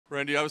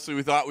Randy, obviously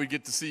we thought we'd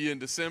get to see you in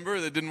December.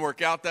 That didn't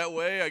work out that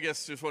way. I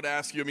guess just want to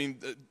ask you, I mean,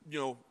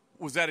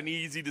 was that an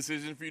easy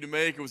decision for you to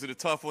make, or was it a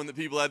tough one that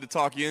people had to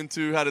talk you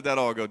into? How did that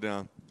all go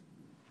down?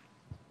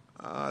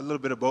 A little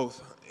bit of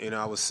both.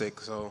 I was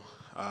sick, so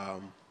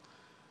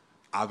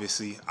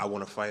obviously I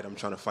want to fight. I'm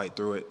trying to fight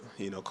through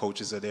it.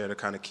 Coaches are there to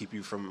kind of keep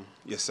you from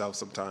yourself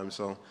sometimes.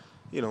 So,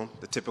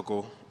 the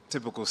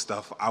typical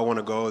stuff. I want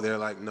to go. They're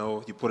like,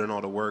 no, you put in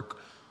all the work.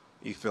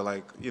 You feel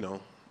like,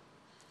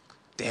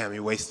 damn,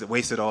 you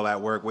wasted all that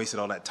work, wasted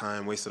all that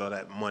time, wasted all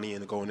that money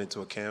into going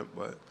into a camp.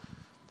 But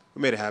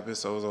we made it happen,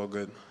 so it was all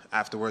good.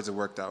 Afterwards, it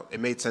worked out. It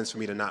made sense for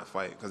me to not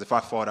fight, because if I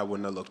fought, I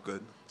wouldn't have looked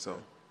good. So.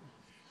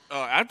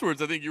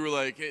 Afterwards, I think you were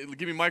like, hey,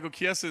 give me Michael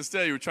Chiesa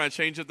instead. You were trying to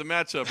change up the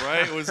matchup,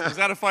 right? Was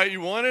that a fight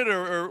you wanted?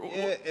 Or?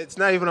 Yeah, it's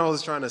not even I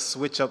was trying to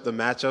switch up the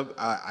matchup.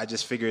 I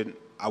just figured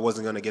I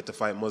wasn't going to get to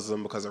fight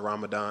Muslim because of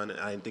Ramadan, and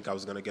I didn't think I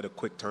was going to get a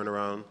quick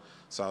turnaround.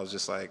 So I was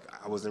just like,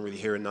 I wasn't really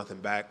hearing nothing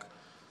back.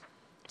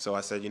 So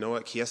I said, you know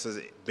what, Chiesa's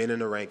been in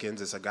the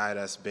rankings. It's a guy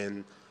that's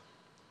been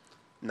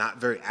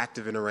not very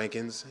active in the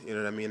rankings, you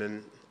know what I mean?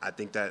 And I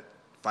think that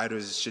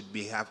fighters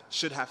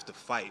should have to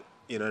fight,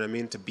 you know what I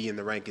mean, to be in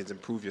the rankings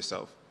and prove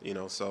yourself,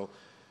 So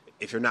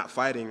if you're not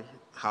fighting,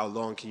 how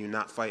long can you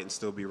not fight and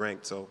still be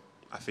ranked? So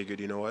I figured,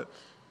 you know what,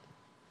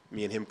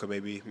 me and him could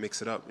maybe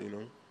mix it up,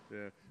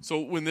 Yeah. So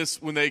when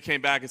they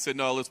came back and said,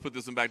 no, let's put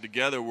this one back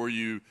together, were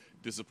you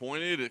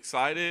disappointed,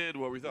 excited?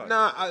 What were you thought?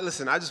 Nah,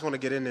 listen, I just want to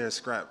get in there and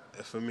scrap.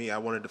 For me, I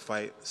wanted to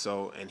fight,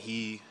 and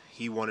he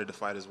wanted to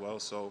fight as well.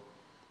 So,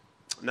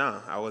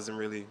 I wasn't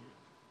really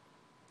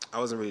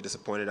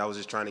disappointed. I was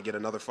just trying to get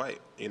another fight,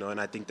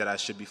 and I think that I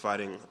should be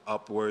fighting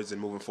upwards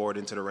and moving forward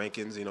into the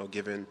rankings,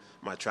 given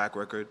my track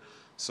record.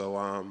 So,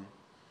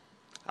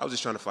 I was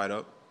just trying to fight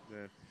up.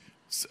 Yeah.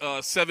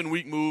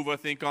 7-week move, I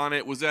think, on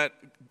it. Was that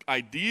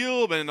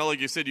ideal? But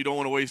like you said, you don't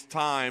want to waste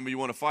time, but you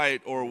want to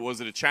fight. Or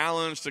was it a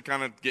challenge to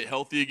kind of get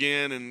healthy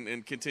again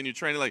and continue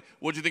training? Like,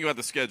 what did you think about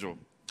the schedule?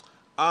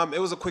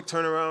 It was a quick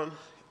turnaround,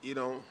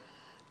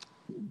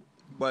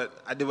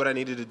 but I did what I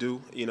needed to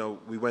do.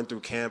 We went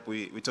through camp.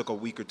 We took a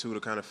week or two to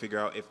kind of figure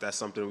out if that's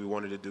something we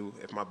wanted to do,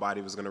 if my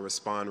body was going to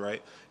respond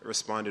right. It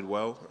responded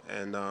well,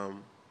 and,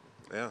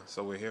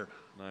 so we're here.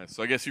 Nice.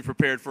 So I guess you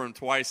prepared for him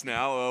twice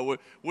now. What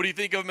do you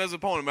think of him as an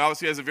opponent?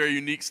 Obviously, he has a very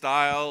unique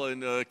style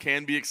and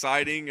can be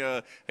exciting.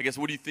 I guess,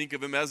 what do you think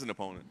of him as an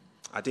opponent?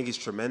 I think he's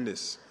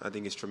tremendous. I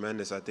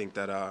think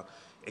that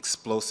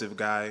explosive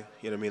guy,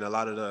 a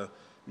lot of the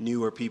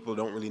newer people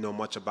don't really know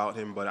much about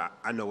him, but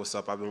I know what's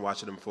up. I've been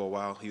watching him for a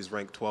while. He was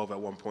ranked 12 at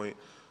one point.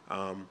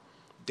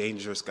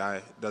 Dangerous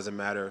guy. Doesn't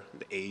matter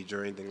the age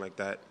or anything like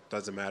that.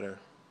 Doesn't matter.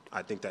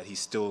 I think that he's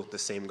still the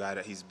same guy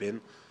that he's been,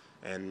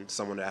 and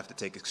someone that I have to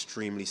take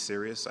extremely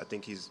serious. I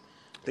think he's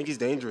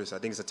dangerous. I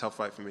think it's a tough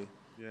fight for me.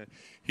 Yeah,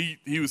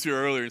 he was here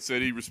earlier and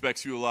said he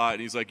respects you a lot,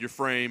 and he's like, your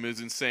frame is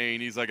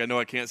insane. He's like, I know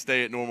I can't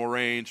stay at normal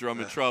range or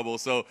I'm in trouble.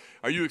 So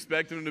are you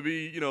expecting him to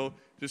be,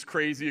 just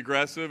crazy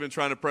aggressive and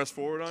trying to press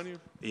forward on you?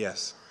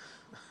 Yes.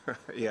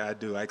 Yeah, I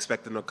do. I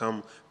expect him to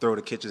come throw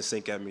the kitchen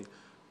sink at me,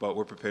 but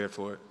we're prepared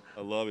for it.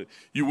 I love it.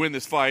 You win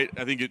this fight.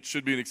 I think it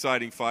should be an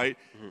exciting fight.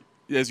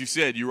 Mm-hmm. As you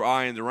said, you were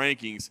eyeing the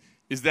rankings.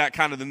 Is that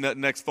kind of the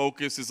next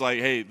focus? Is like,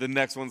 hey, the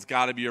next one's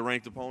got to be a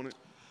ranked opponent?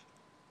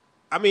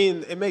 I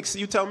mean,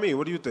 you tell me.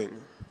 What do you think?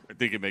 I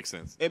think it makes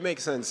sense. It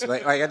makes sense.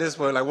 like at this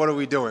point, what are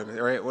we doing,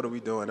 right? What are we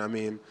doing? I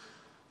mean,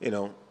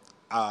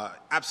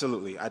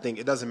 absolutely. I think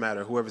it doesn't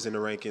matter. Whoever's in the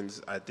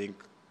rankings, I think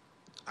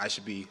I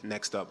should be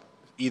next up,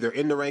 either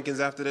in the rankings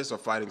after this or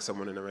fighting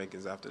someone in the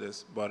rankings after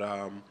this. But,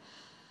 I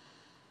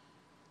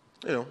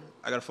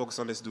got to focus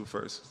on this dude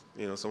first.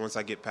 So once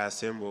I get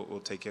past him, we'll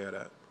take care of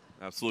that.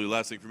 Absolutely.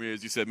 Last thing for me,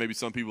 as you said, maybe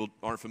some people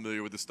aren't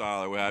familiar with the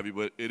style or what have you,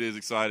 but it is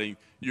exciting.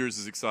 Yours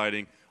is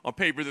exciting. On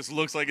paper, this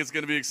looks like it's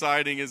going to be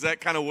exciting. Is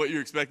that kind of what you're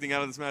expecting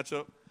out of this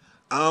matchup?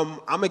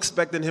 I'm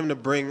expecting him to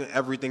bring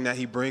everything that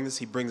he brings.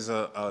 He brings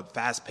a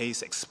fast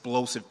pace,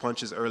 explosive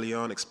punches early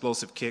on,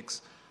 explosive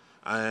kicks.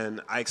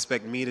 And I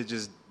expect me to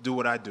just do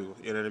what I do.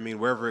 You know what I mean?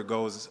 Wherever it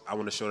goes, I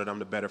want to show that I'm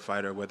the better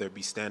fighter, whether it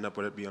be stand-up,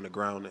 whether it be on the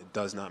ground. It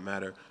does not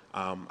matter.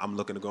 I'm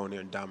looking to go in there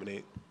and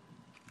dominate.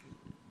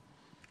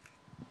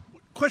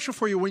 Question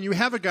for you. When you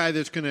have a guy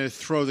that's going to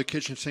throw the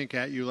kitchen sink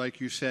at you, like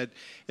you said,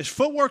 is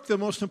footwork the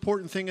most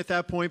important thing at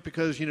that point?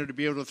 Because, to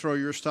be able to throw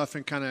your stuff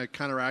and kind of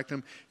counteract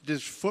him,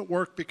 does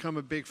footwork become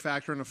a big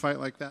factor in a fight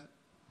like that?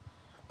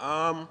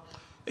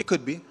 It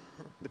could be,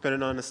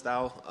 depending on the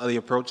style, the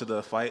approach of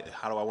the fight.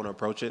 How do I want to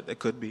approach it? It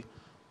could be.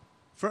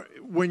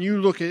 When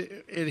you look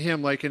at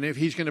him, and if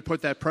he's going to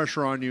put that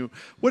pressure on you,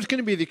 what's going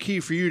to be the key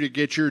for you to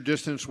get your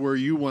distance where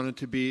you want it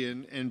to be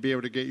and be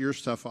able to get your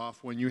stuff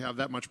off when you have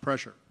that much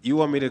pressure? You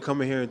want me to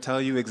come in here and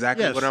tell you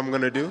exactly what I'm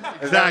going to do?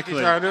 Exactly. Is that what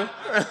you're trying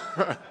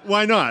to do?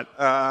 Why not?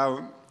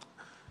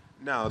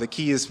 No, the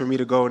key is for me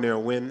to go in there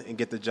and win and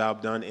get the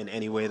job done in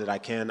any way that I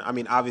can. I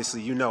mean,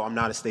 obviously, I'm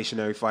not a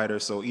stationary fighter,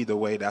 so either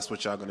way, that's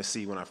what y'all going to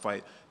see when I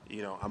fight.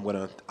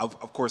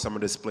 Of course, I'm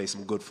going to display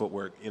some good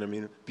footwork,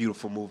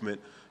 beautiful movement,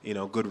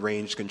 good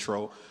range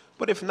control.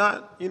 But if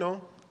not, I'm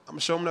going to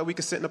show them that we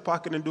can sit in the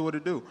pocket and do what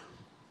it do.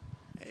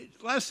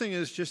 last thing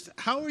is just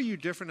how are you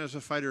different as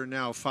a fighter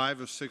now?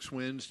 5 of 6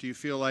 wins. Do you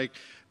feel like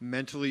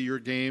mentally your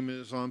game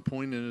is on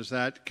point, and has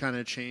that kind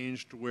of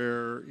changed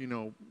where,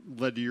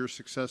 led to your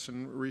success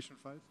in recent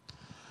fights?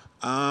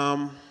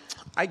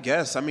 I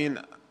guess. I mean,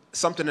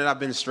 something that I've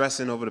been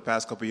stressing over the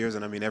past couple of years,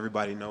 and I mean,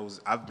 everybody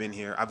knows I've been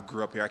here. I've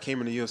grew up here. I came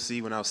in the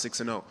UFC when I was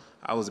 6-0.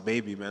 I was a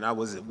baby, man. I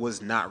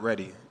was not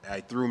ready.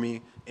 I threw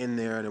me in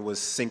there, and it was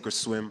sink or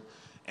swim,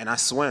 and I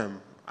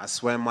swam. I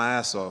swam my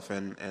ass off,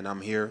 and I'm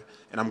here,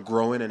 and I'm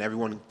growing, and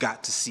everyone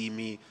got to see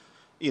me,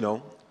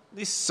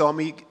 they saw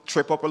me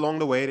trip up along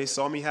the way. They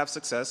saw me have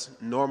success,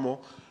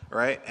 normal,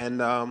 right? And,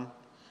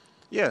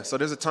 so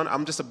there's a ton.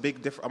 I'm just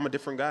I'm a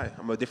different guy.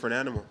 I'm a different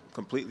animal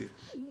completely.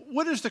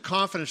 What is the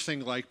confidence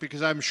thing like?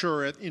 Because I'm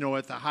sure at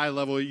the high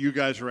level you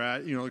guys are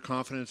at, the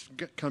confidence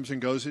comes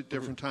and goes at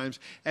different times.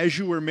 As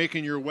you were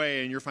making your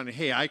way and you're finding,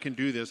 hey, I can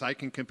do this. I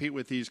can compete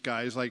with these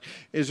guys. Like,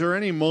 is there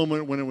any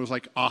moment when it was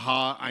like,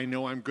 aha, I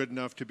know I'm good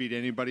enough to beat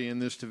anybody in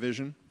this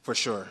division? For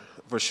sure.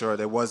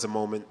 There was a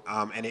moment,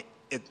 and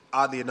it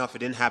oddly enough, it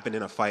didn't happen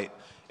in a fight.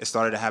 It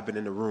started to happen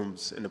in the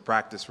rooms, in the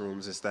practice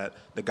rooms. It's that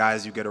the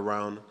guys you get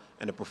around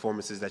and the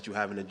performances that you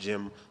have in the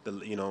gym,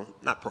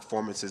 not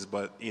performances,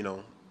 but,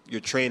 you're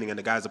training and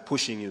the guys are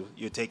pushing you.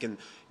 You're taking,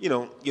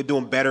 you're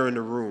doing better in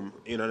the room,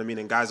 you know what I mean?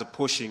 And guys are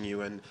pushing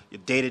you, and your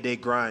day-to-day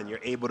grind,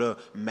 you're able to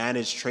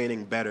manage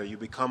training better. You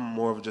become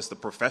more of just a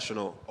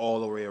professional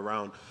all the way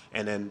around.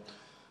 And then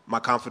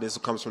my confidence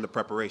comes from the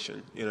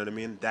preparation, you know what I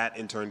mean? That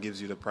in turn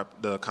gives you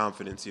the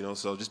confidence,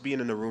 So just being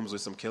in the rooms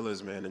with some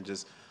killers, man, and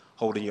just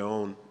holding your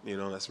own,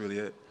 that's really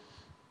it.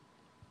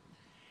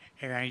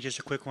 Hey, Randy, just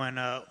a quick one.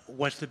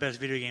 What's the best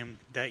video game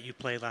that you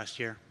played last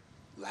year?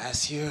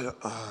 Last year?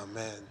 Oh,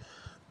 man.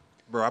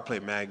 Bro, I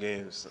played mad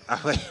games. I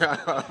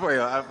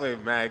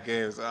played mad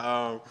games.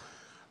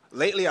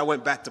 Lately, I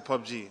went back to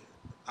PUBG.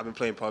 I've been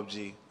playing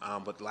PUBG.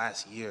 But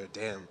last year,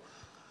 damn.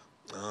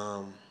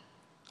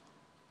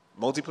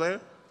 Multiplayer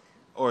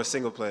or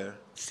single player?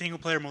 Single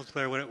player,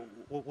 multiplayer,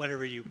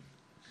 whatever you.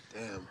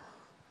 Damn.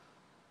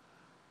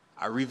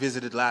 I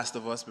revisited Last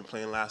of Us. Been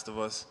playing Last of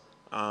Us.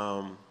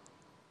 I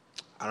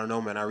don't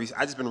know, man. I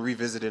just been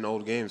revisiting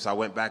old games. So I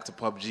went back to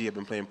PUBG. I've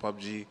been playing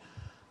PUBG.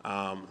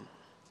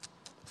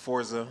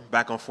 Forza,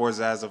 back on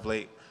Forza as of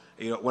late.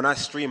 When I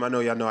stream, I know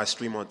y'all know I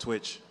stream on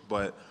Twitch,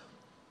 but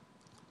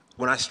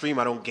when I stream,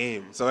 I don't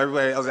game. So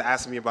everybody else is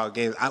asking me about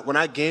games. When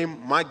I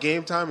game, my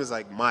game time is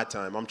like my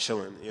time. I'm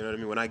chilling. You know what I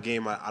mean? When I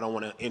game, I don't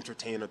want to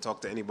entertain or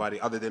talk to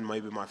anybody other than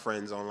maybe my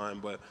friends online.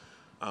 But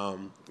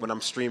when I'm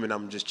streaming,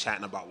 I'm just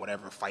chatting about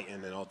whatever, fighting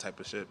and all type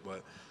of shit.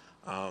 But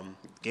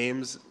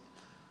games,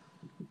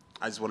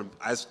 I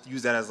just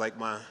use that as like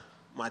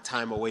my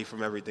time away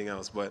from everything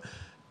else. But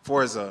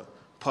Forza,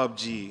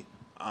 PUBG,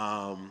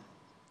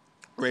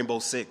 Rainbow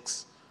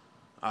Six,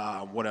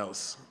 what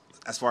else?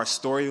 As far as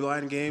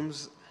storyline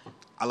games,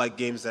 I like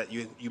games that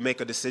you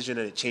make a decision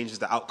and it changes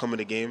the outcome of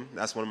the game.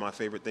 That's one of my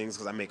favorite things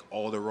because I make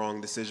all the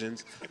wrong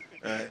decisions.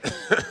 Right?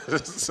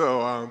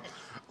 So,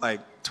 like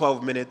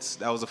 12 Minutes,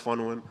 that was a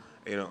fun one.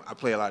 I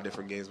play a lot of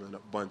different games, man, a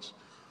bunch.